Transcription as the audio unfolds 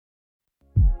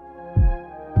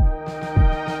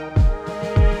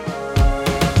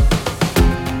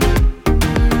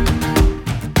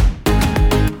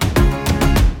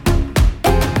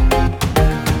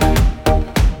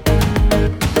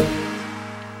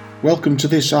Welcome to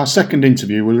this, our second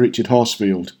interview with Richard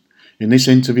Horsfield. In this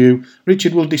interview,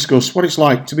 Richard will discuss what it's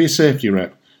like to be a safety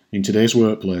rep in today's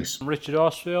workplace. I'm Richard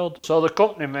Horsfield. So the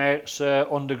company makes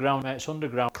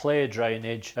underground clay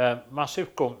drainage.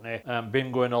 Massive company,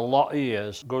 been going a lot of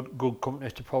years. Good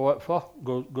company to work for.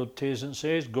 Good T's and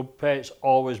C's. Good pay. It's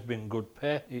always been good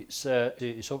pay. It's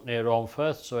up near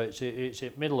Holmfirth, so it's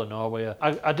in middle of nowhere.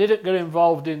 I didn't get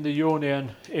involved in the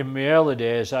union in my early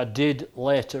days. I did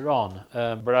later on,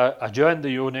 but I joined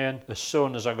the union as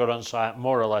soon as I got on site,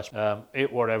 more or less. It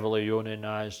were heavily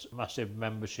unionised, massive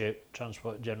membership,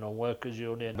 Transport General Workers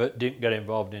Union, but didn't get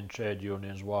involved in trade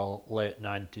unions while late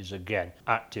 90s again,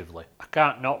 actively. I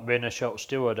can't not being a shop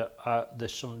steward.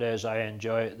 There's some days I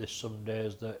enjoy it, there's some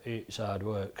days that it's hard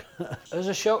work. As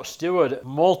a shop steward,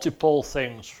 multiple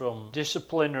things from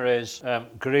disciplinaries,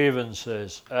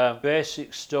 grievances,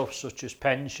 basic stuff such as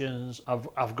pensions.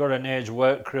 I've got an age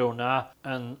work crew now,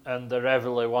 and they're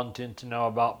heavily wanting to know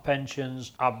about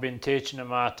pensions. I've been teaching them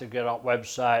how to get on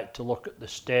website to look at the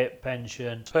state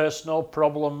pension. Personal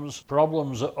problems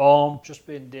at home. Just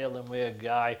been dealing with a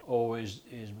guy who his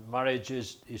marriage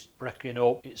is breaking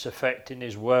up. It's affecting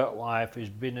his work life. He's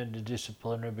been in the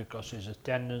disciplinary because his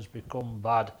attendance become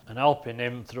bad, and helping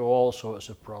him through all sorts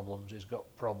of problems. He's got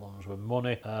problems with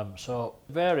money. So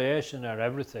variation of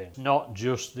everything. It's not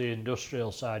just the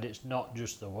industrial side. It's not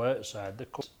just the work side.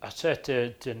 I say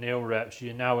to new reps,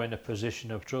 you're now in a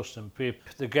position of trust, and people,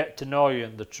 they get to know you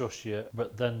and they trust you,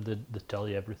 but then they tell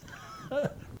you everything.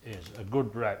 Is a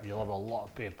good rep, you'll have a lot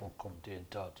of people come to you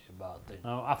and talk to you about things.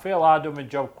 Now, I feel I do my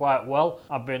job quite well.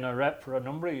 I've been a rep for a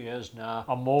number of years now.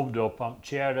 I moved up. I'm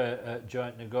chair at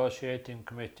Joint Negotiating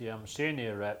Committee. I'm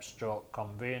senior rep stroke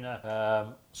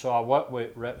convener. So I work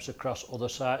with reps across other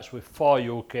sites, with 4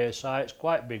 UK sites,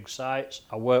 quite big sites.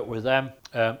 I work with them,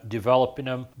 developing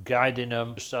them, guiding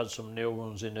them. Just had some new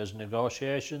ones in as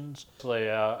negotiations.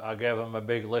 I gave them a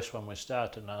big list when we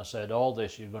started, and I said, all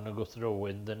this you're going to go through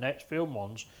in the next few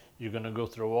months. You're going to go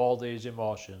through all these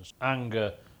emotions.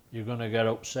 Anger, you're going to get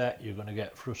upset, you're going to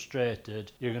get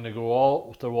frustrated, you're going to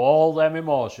go through all them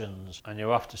emotions, and you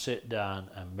have to sit down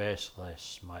and basically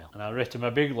smile. And I written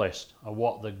a big list of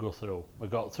what they go through. We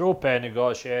got through pay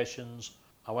negotiations.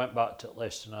 I went back to the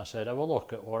list and I said, have a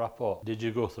look at what I put. Did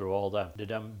you go through all them?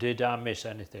 Did I miss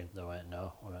anything? They went,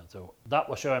 no, I went through. That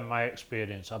was showing my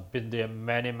experience. I've been there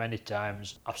many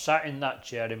times. I've sat in that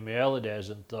chair in my early days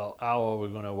and thought, how are we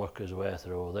going to work our way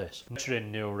through this?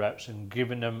 Nurturing new reps and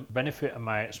giving them benefit of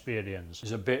my experience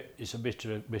is a bit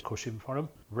cushion for them.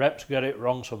 Reps get it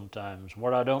wrong sometimes.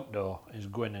 What I don't do is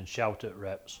go in and shout at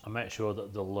reps. I make sure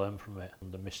that they'll learn from it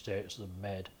and the mistakes they've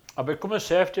made. I became a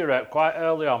safety rep quite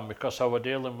early on because I was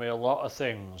dealing with a lot of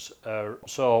things.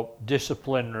 So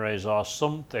disciplinaries or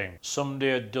something.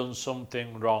 Somebody had done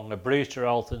something wrong, a breach of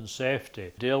health and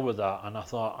safety. Deal with that, and I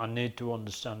thought I need to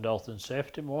understand health and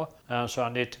safety more. So I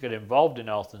need to get involved in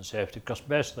health and safety because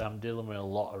basically I'm dealing with a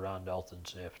lot around health and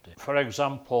safety. For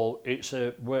example, it's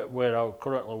where I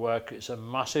currently work. It's a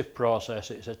massive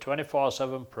process. It's a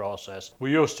 24/7 process.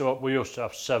 We used to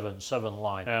have seven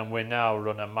lines, and we now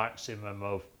run a maximum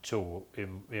of 2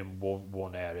 in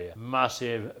one area.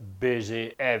 Massive,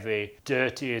 busy, heavy,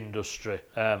 dirty industry,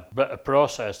 but a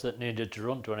process that needed to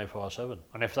run 24/7.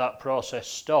 And if that process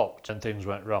stopped, then things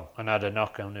went wrong and had a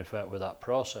knock-on effect with that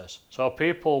process. So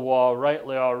people were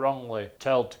rightly or wrongly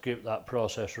told to keep that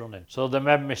process running. So they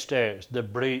made mistakes, they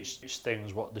breached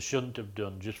things what they shouldn't have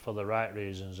done just for the right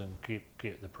reasons and keep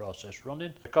the process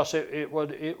running because it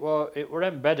were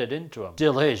embedded into them.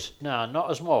 Still is. Now, not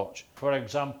as much. For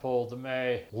example, they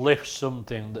may lift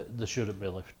something that they shouldn't be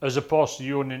lifted. As opposed to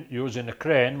using a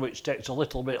crane, which takes a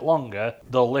little bit longer,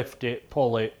 they'll lift it,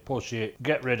 pull it, push it,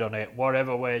 get rid of it,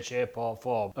 whatever way, shape or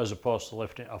form, as opposed to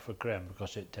lifting it off a crane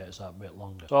because it takes that bit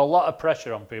longer. So a lot of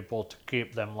pressure on people to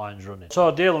keep them lines running.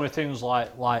 So dealing with things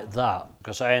like that,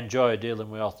 because I enjoy dealing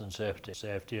with health and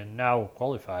safety, and now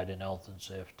qualified in health and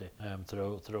safety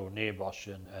through NEBOSH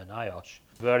and IOSH.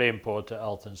 Very important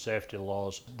health and safety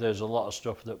laws. There's a lot of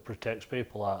stuff that protects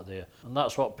people out there, and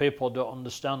that's what people don't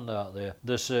understand out there.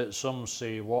 Some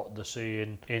see what they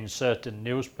see in certain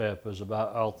newspapers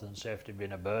about health and safety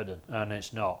being a burden, and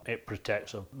it's not. It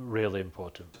protects them. Really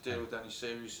important. To deal with any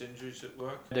serious injuries at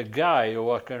work? The guy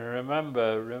who I can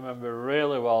remember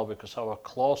really well because I was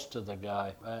close to the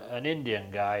guy, an Indian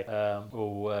guy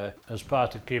who, as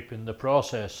part of keeping the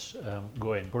process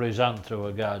going, put his hand through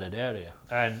a guarded area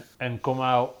and come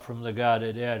out from the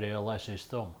guarded area less his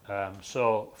thumb.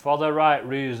 So for the right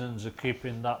reasons of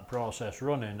keeping that process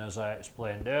running, as I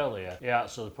explained earlier, he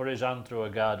actually put his hand through a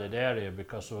guarded area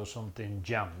because there was something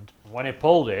jammed When he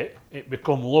pulled it, it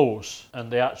became loose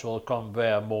and the actual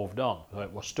conveyor moved on. So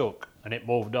it was stuck and it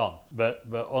moved on. But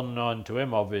unknown to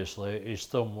him, obviously, his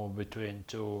thumb was between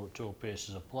two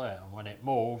pieces of plate, and when it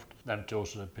moved, them two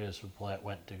sort of pieces of plate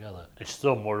went together. His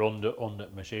thumb were under the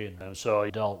machine, and so he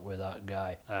dealt with that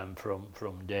guy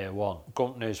from day one. The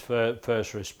company's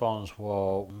first response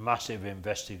was massive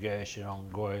investigation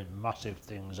ongoing, massive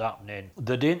things happening.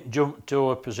 They didn't jump to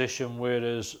a position where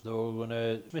they were going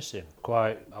to dismiss him.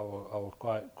 I was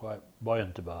quite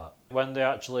buoyant about it. When they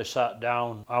actually sat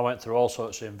down, I went through all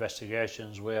sorts of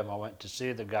investigations with him. I went to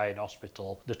see the guy in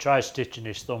hospital. They tried stitching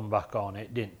his thumb back on.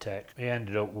 It didn't take. He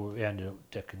ended up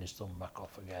taking his thumb back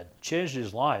off again. Changed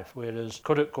his life, whereas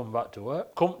couldn't come back to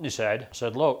work. Company said,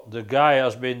 look, the guy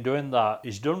has been doing that.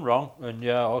 He's done wrong, and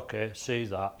yeah, okay, see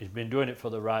that. He's been doing it for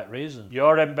the right reason.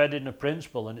 You're embedding a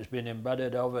principle, and it's been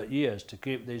embedded over years to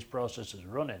keep these processes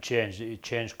running. It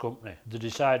changed company. They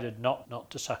decided not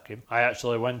to sack him. I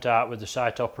actually went out with the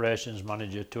site operations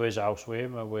manager to his house with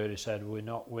him, where he said, we're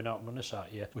not going to sack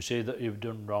you. We see that you've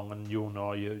done wrong, and you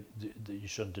know that you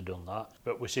shouldn't have done that,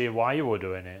 but we see why you were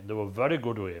doing it. And they were very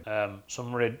good with him.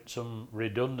 Some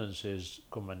redundancies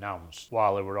come announced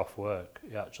while he were off work.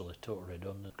 He actually took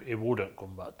redundant. He wouldn't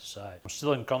come back to site. I'm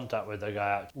still in contact with the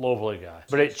guy, lovely guy,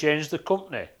 but it changed the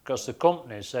company, because the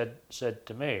company said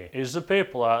to me, is the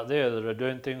people out there that are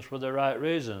doing things for the right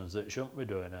reasons that shouldn't be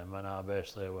doing them? And I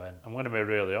basically went, I'm going to be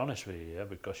really honest with you,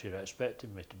 because you're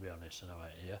expecting me to be honest. And I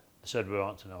went, yeah. They said, we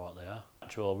want to know what they are.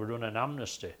 Actually, we're doing an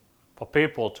amnesty for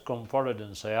people to come forward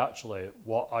and say, actually,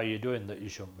 what are you doing that you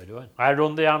shouldn't be doing? I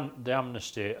run the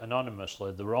amnesty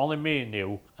anonymously. There were only me and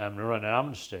you running an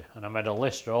amnesty, and I made a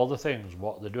list of all the things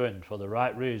what they're doing for the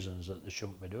right reasons that they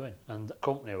shouldn't be doing. And the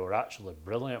company were actually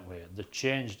brilliant with it. They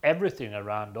changed everything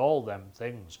around all them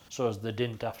things so as they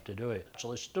didn't have to do it.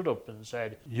 Actually stood up and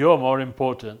said, you're more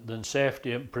important than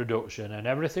safety and production and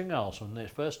everything else. And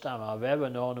it's the first time I've ever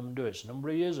known them do it. It's a number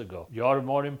of years ago. You're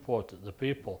more important than the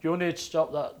people. You need to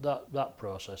stop that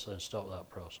process, then stop that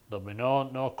process. There'll be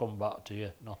no come back to you,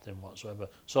 nothing whatsoever.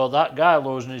 So that guy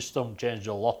losing his thumb changed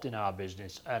a lot in our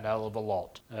business, a hell of a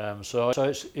lot. So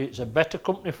it's a better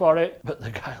company for it, but the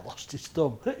guy lost his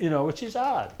thumb, which is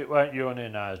hard. It weren't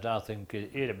unionised, I think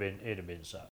he'd have been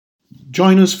sacked.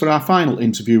 Join us for our final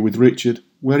interview with Richard,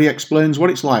 where he explains what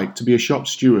it's like to be a shop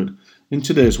steward in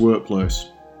today's workplace.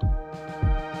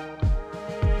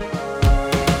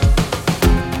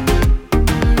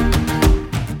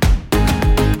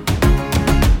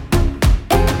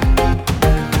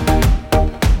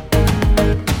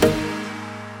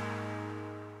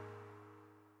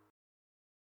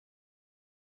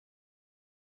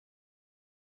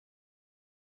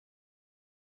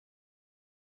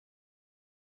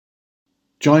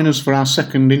 Join us for our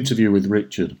second interview with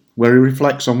Richard, where he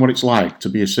reflects on what it's like to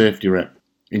be a safety rep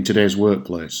in today's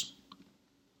workplace.